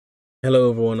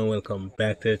Hello everyone and welcome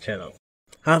back to the channel.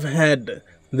 I've had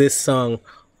this song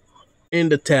in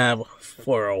the tab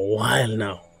for a while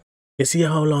now. You see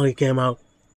how long it came out?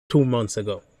 2 months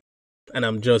ago. And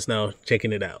I'm just now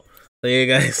checking it out. So yeah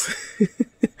guys,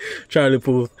 Charlie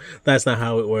Puth, that's not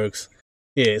how it works.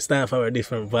 Yeah, it's time for a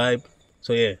different vibe.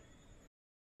 So yeah,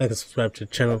 like and subscribe to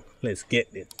the channel. Let's get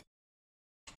it.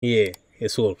 Yeah,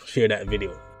 it's all. Share that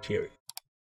video. Share it.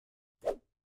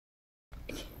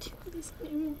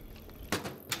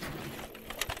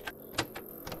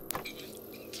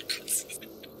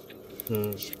 I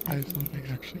have something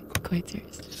actually. Quite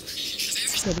serious.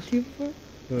 Said it to you before?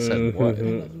 Said what? I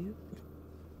love you.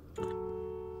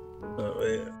 Oh,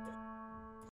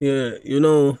 yeah, you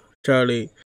know, Charlie,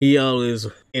 he always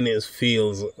in his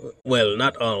fields. Well,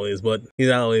 not always, but he's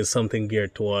always something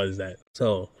geared towards that.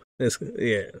 So,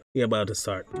 you're about to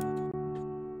start.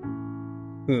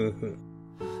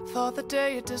 Thought the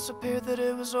day you disappeared that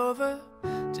it was over.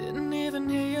 Didn't even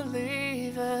hear you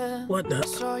leaving. What the?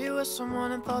 Saw you with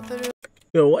someone and thought that it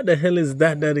Yo, what the hell is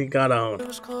that he got on?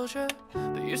 was closure.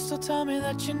 But you still tell me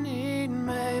that you need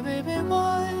me. Baby,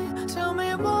 why? Tell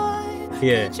me why.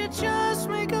 Yeah. Can't you just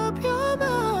make up your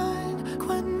mind?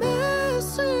 Quit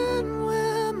messing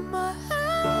with my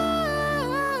head.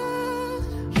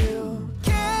 You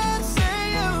can't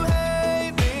say you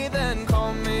hate me, then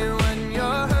call me when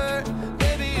you're hurt.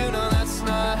 Baby, you know that's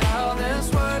not how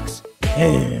this works.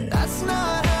 Yeah. That's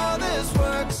not how this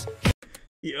works.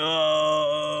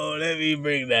 Yo, let me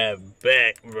bring that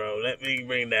back, bro. Let me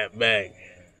bring that back.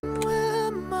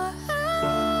 With my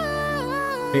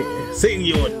head. Hey, sing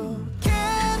you one. You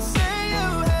can't say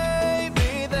you hate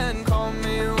me, then call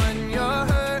me when you're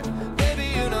hurt. Baby,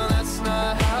 you know that's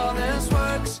not how this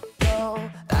works.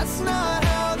 No, that's not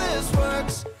how this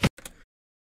works.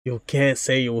 You can't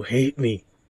say you hate me,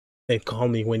 then call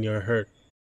me when you're hurt.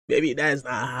 Baby, that's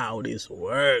not how this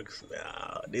works.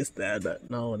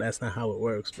 No, that's not how it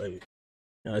works, baby.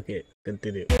 Okay,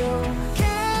 continue.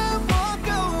 Can't walk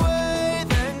away,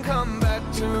 then come back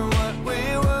to what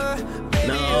we were.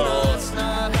 Baby, you know that's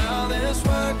not how this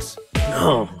works.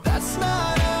 No. That's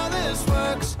not how this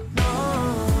works. No,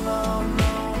 no,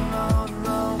 no, no,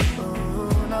 no,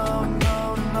 no,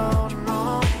 no, no,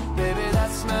 no. Baby,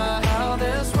 that's not how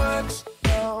this works.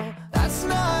 No, that's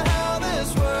not how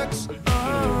this works.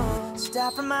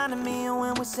 Stop reminding me of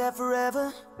when we said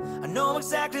forever. I know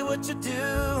exactly what you're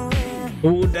doing.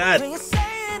 Who that? When you say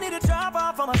you need to drop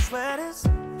off all my sweaters,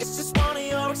 it's just one of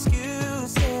your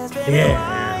excuses. Baby, Yeah.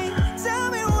 why? Tell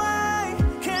me why.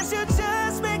 Can't you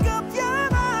just make up your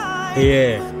mind?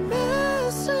 Yeah. Quit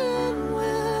messing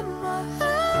with my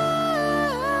head.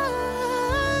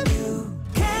 You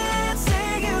can't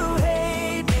say you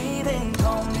hate me, then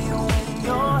call me when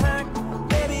you're hurt.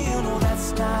 Baby, you know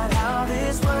that's not how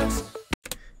this works.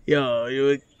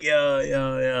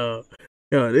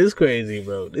 Yo, this crazy,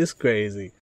 bro. This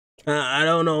crazy. I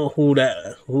don't know who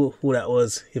that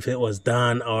was, if it was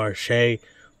Don or Shay,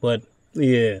 but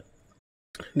yeah,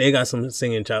 they got some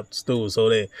singing chops too. So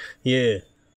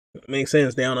makes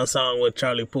sense. They on a song with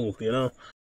Charlie Puth, you know.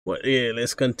 But yeah,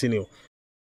 let's continue.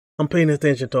 I'm paying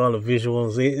attention to all the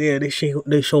visuals.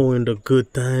 They showing the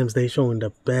good times, they showing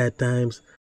the bad times,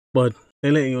 but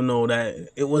they let you know that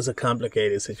it was a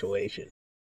complicated situation.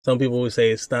 Some people would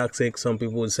say it's toxic. Some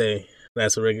people would say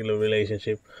that's a regular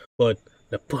relationship. But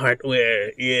the part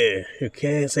where, you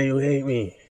can't say you hate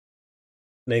me,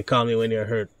 then call me when you're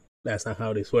hurt. That's not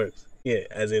how this works. Yeah,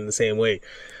 as in the same way.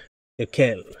 You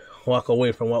can't walk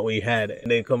away from what we had and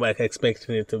then come back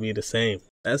expecting it to be the same.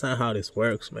 That's not how this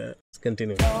works, man. Let's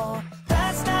continue. No,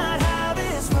 that's not how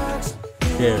this works.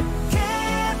 Yeah.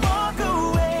 Can't walk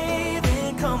away,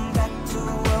 then come back to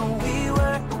where we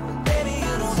were. Baby,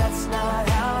 you know that's not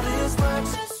how this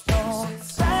works. No,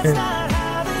 that's not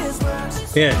how this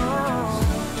works. Yeah.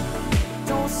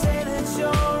 Don't say that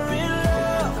you're in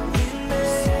love with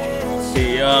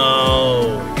me. Yo.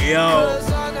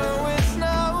 'Cause I know it's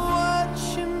not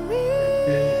what you mean.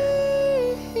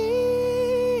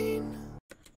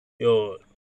 Yo,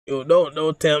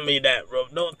 don't tell me that, bro.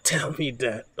 Don't tell me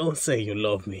that. Don't say you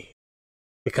love me,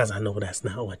 because I know that's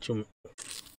not what you.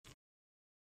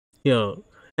 Yo,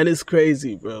 and it's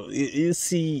crazy, bro. You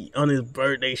see, on his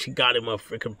birthday, she got him a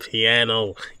freaking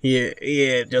piano.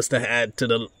 Yeah, just to add to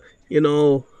the,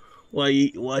 what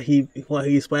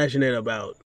he's passionate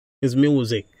about, his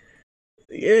music.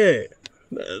 Yeah,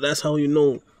 that's how you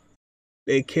know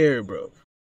they care, bro.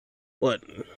 But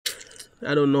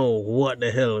I don't know what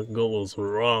the hell goes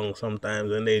wrong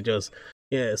sometimes, and they just,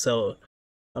 so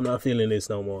I'm not feeling this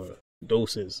no more.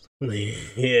 Doses.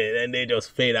 Yeah, and they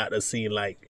just fade out the scene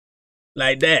like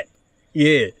that.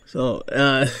 Yeah. So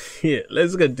yeah,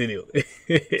 let's continue.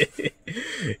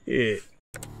 Yeah.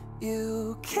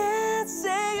 You can't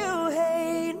say you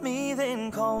hate me,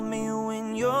 then call me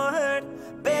when you're hurt.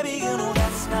 Baby, you know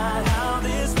that's not how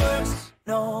this works.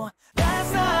 No,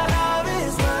 that's not how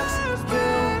this works.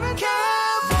 You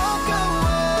can't walk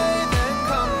away, then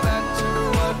come back to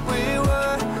what we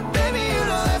were. Baby, you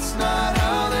know that's not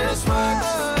how this works.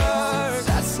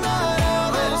 That's not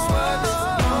how this works.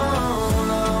 No,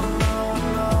 no,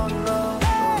 no, no,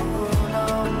 no, no,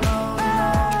 no,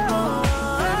 no.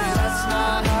 Baby, that's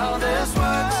not how this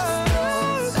works.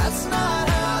 That's not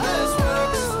how this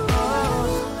works.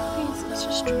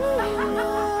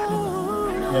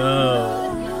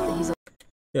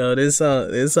 Yo, this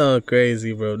sound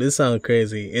crazy, bro. This sound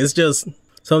crazy. It's just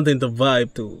something to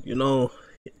vibe to, you know.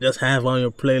 Just have on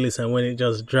your playlist, and when it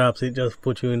just drops, it just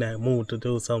puts you in that mood to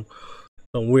do some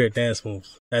weird dance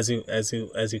moves. As you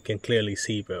can clearly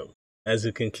see, bro. As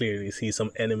you can clearly see,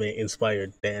 some anime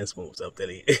inspired dance moves up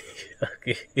there.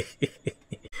 Okay.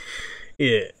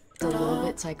 Yeah. A little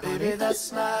bit psychotic. Baby,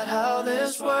 that's not how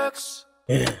this works.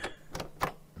 Yeah.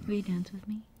 Will you dance with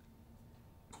me?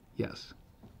 Yes.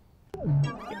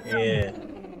 Yeah.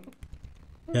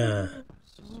 Yeah.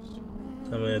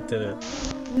 I'm into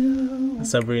the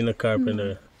Sabrina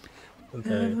Carpenter.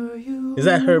 Is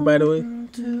that her, by the way?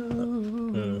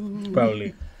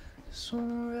 Probably.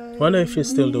 Wonder if she's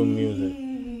still doing music.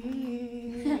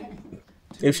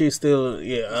 If she's still,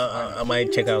 yeah, I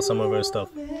might check out some of her stuff.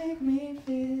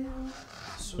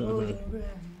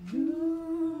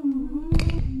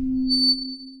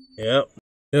 Yep.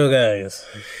 Yo, guys.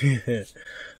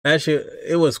 Actually,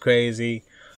 it was crazy.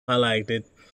 I liked it.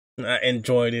 I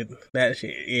enjoyed it. That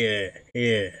shit,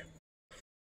 yeah.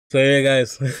 So yeah,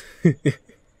 guys.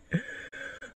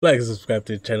 Like and subscribe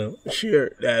to the channel.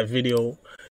 Share that video.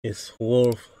 It's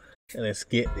Wolf. And let's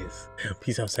get this.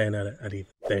 Peace out, sayonara,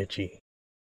 arrivederci.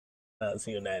 I'll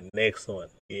see you in that next one.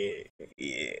 Yeah.